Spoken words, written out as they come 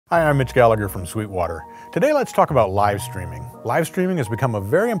Hi, I'm Mitch Gallagher from Sweetwater. Today let's talk about live streaming. Live streaming has become a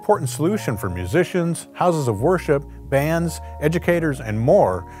very important solution for musicians, houses of worship, bands, educators, and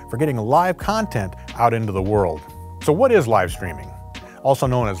more for getting live content out into the world. So what is live streaming? Also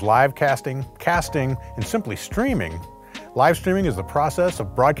known as live casting, casting, and simply streaming, live streaming is the process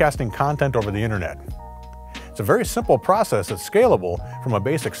of broadcasting content over the internet. It's a very simple process that's scalable from a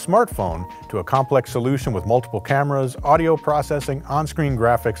basic smartphone to a complex solution with multiple cameras, audio processing, on-screen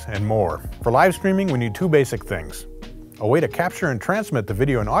graphics, and more. For live streaming, we need two basic things: a way to capture and transmit the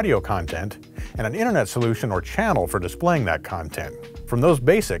video and audio content, and an internet solution or channel for displaying that content. From those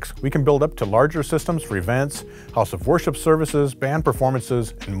basics, we can build up to larger systems for events, house of worship services, band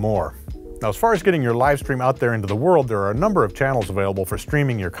performances, and more. Now, as far as getting your live stream out there into the world, there are a number of channels available for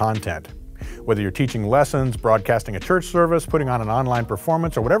streaming your content. Whether you're teaching lessons, broadcasting a church service, putting on an online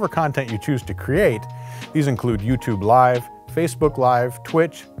performance, or whatever content you choose to create, these include YouTube Live, Facebook Live,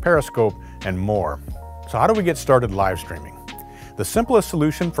 Twitch, Periscope, and more. So how do we get started live streaming? The simplest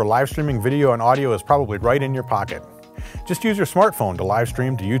solution for live streaming video and audio is probably right in your pocket. Just use your smartphone to live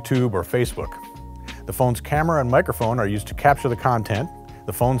stream to YouTube or Facebook. The phone's camera and microphone are used to capture the content.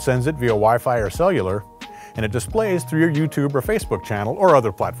 The phone sends it via Wi-Fi or cellular, and it displays through your YouTube or Facebook channel or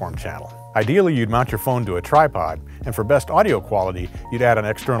other platform channel. Ideally, you'd mount your phone to a tripod, and for best audio quality, you'd add an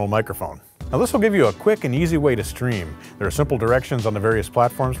external microphone. Now, this will give you a quick and easy way to stream. There are simple directions on the various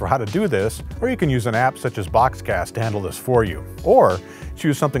platforms for how to do this, or you can use an app such as Boxcast to handle this for you. Or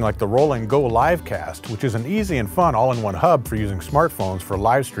choose something like the Roll and Go Livecast, which is an easy and fun all-in-one hub for using smartphones for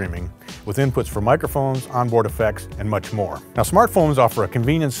live streaming, with inputs for microphones, onboard effects, and much more. Now, smartphones offer a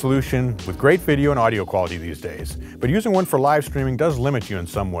convenient solution with great video and audio quality these days, but using one for live streaming does limit you in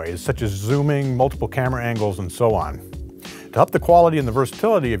some ways, such as zooming, multiple camera angles, and so on. To up the quality and the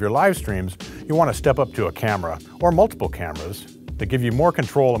versatility of your live streams, you want to step up to a camera, or multiple cameras, that give you more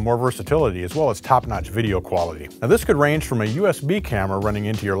control and more versatility, as well as top-notch video quality. Now, this could range from a USB camera running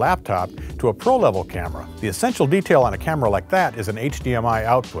into your laptop to a pro-level camera. The essential detail on a camera like that is an HDMI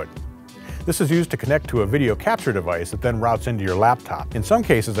output. This is used to connect to a video capture device that then routes into your laptop. In some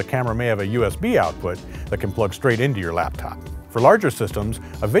cases, a camera may have a USB output that can plug straight into your laptop. For larger systems,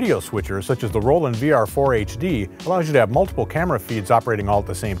 a video switcher such as the Roland VR4 HD allows you to have multiple camera feeds operating all at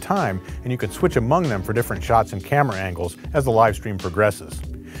the same time, and you can switch among them for different shots and camera angles as the live stream progresses.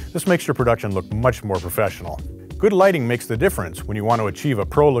 This makes your production look much more professional. Good lighting makes the difference when you want to achieve a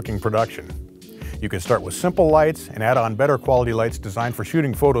pro-looking production. You can start with simple lights and add on better quality lights designed for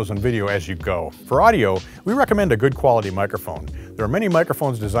shooting photos and video as you go. For audio, we recommend a good quality microphone. There are many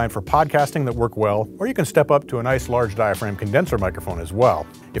microphones designed for podcasting that work well, or you can step up to a nice large diaphragm condenser microphone as well.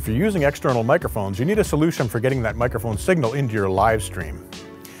 If you're using external microphones, you need a solution for getting that microphone signal into your live stream.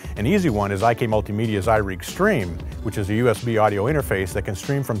 An easy one is IK Multimedia's iRig Stream, which is a USB audio interface that can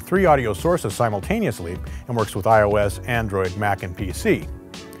stream from 3 audio sources simultaneously and works with iOS, Android, Mac, and PC.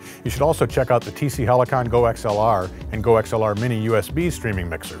 You should also check out the TC Helicon Go XLR and Go XLR Mini USB streaming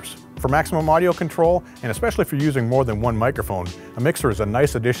mixers. For maximum audio control, and especially if you're using more than one microphone, a mixer is a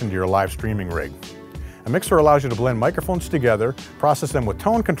nice addition to your live streaming rig. A mixer allows you to blend microphones together, process them with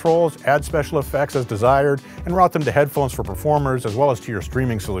tone controls, add special effects as desired, and route them to headphones for performers as well as to your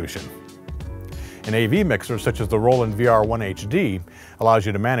streaming solution. An AV mixer, such as the Roland VR1 HD, allows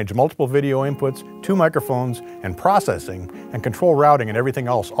you to manage multiple video inputs, 2 microphones, and processing, and control routing and everything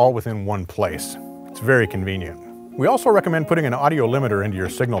else all within one place. It's very convenient. We also recommend putting an audio limiter into your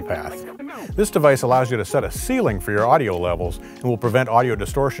signal path. This device allows you to set a ceiling for your audio levels and will prevent audio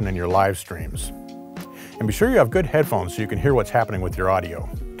distortion in your live streams. And be sure you have good headphones so you can hear what's happening with your audio.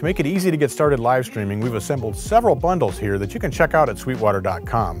 To make it easy to get started live streaming, we've assembled several bundles here that you can check out at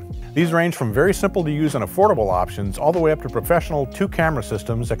sweetwater.com. These range from very simple to use and affordable options all the way up to professional 2-camera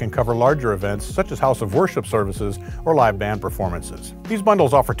systems that can cover larger events such as house of worship services or live band performances. These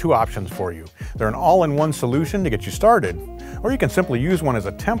bundles offer 2 options for you. They're an all-in-one solution to get you started, or you can simply use one as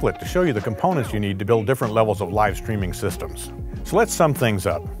a template to show you the components you need to build different levels of live streaming systems. So let's sum things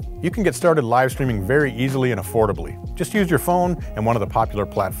up. You can get started live streaming very easily and affordably. Just use your phone and one of the popular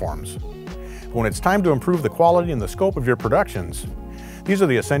platforms. But when it's time to improve the quality and the scope of your productions, these are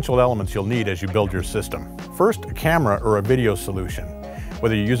the essential elements you'll need as you build your system. First, a camera or a video solution.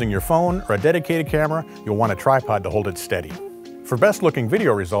 Whether you're using your phone or a dedicated camera, you'll want a tripod to hold it steady. For best looking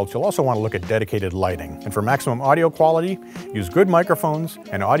video results, you'll also want to look at dedicated lighting. And for maximum audio quality, use good microphones,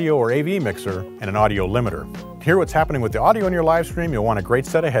 an audio or AV mixer, and an audio limiter. To hear what's happening with the audio in your live stream, you'll want a great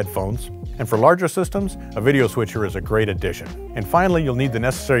set of headphones. And for larger systems, a video switcher is a great addition. And finally, you'll need the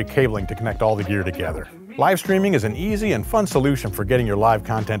necessary cabling to connect all the gear together. Live streaming is an easy and fun solution for getting your live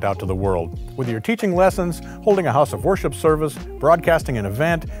content out to the world. Whether you're teaching lessons, holding a house of worship service, broadcasting an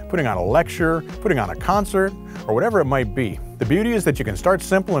event, putting on a lecture, putting on a concert, or whatever it might be. The beauty is that you can start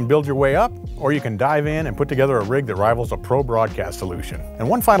simple and build your way up, or you can dive in and put together a rig that rivals a pro broadcast solution. And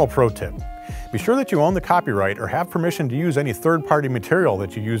one final pro tip. Be sure that you own the copyright or have permission to use any third-party material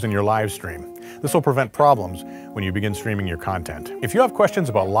that you use in your live stream. This will prevent problems when you begin streaming your content. If you have questions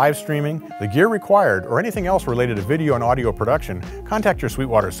about live streaming, the gear required, or anything else related to video and audio production, contact your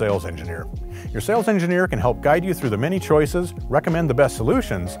Sweetwater sales engineer. Your sales engineer can help guide you through the many choices, recommend the best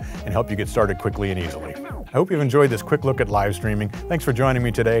solutions, and help you get started quickly and easily. I hope you've enjoyed this quick look at live streaming. Thanks for joining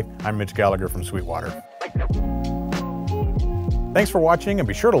me today. I'm Mitch Gallagher from Sweetwater. Thanks for watching, and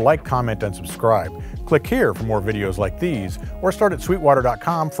be sure to like, comment, and subscribe. Click here for more videos like these, or start at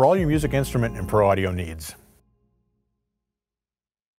sweetwater.com for all your music instrument and pro audio needs.